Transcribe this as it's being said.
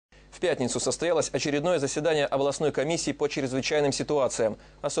пятницу состоялось очередное заседание областной комиссии по чрезвычайным ситуациям.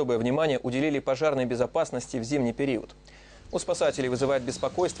 Особое внимание уделили пожарной безопасности в зимний период. У спасателей вызывает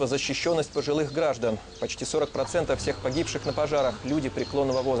беспокойство защищенность пожилых граждан. Почти 40% всех погибших на пожарах – люди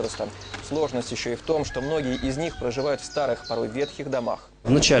преклонного возраста. Сложность еще и в том, что многие из них проживают в старых, порой ветхих домах.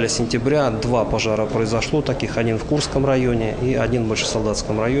 В начале сентября 2 пожара произошло таких, один в Курском районе и один в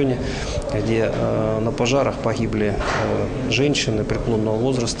Большесолдатском районе, где на пожарах погибли женщины преклонного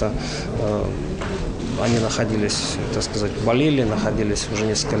возраста. Они находились, так сказать, болели, находились уже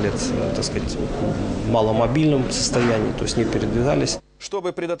несколько лет, так сказать, в маломобильном состоянии, то есть не передвигались.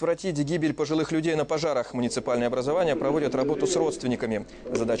 Чтобы предотвратить гибель пожилых людей на пожарах, муниципальное образование проводит работу с родственниками.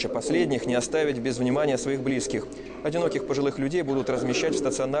 Задача последних – не оставить без внимания своих близких. Одиноких пожилых людей будут размещать в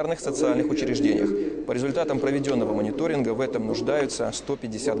стационарных социальных учреждениях. По результатам проведенного мониторинга в этом нуждаются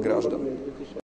 150 граждан.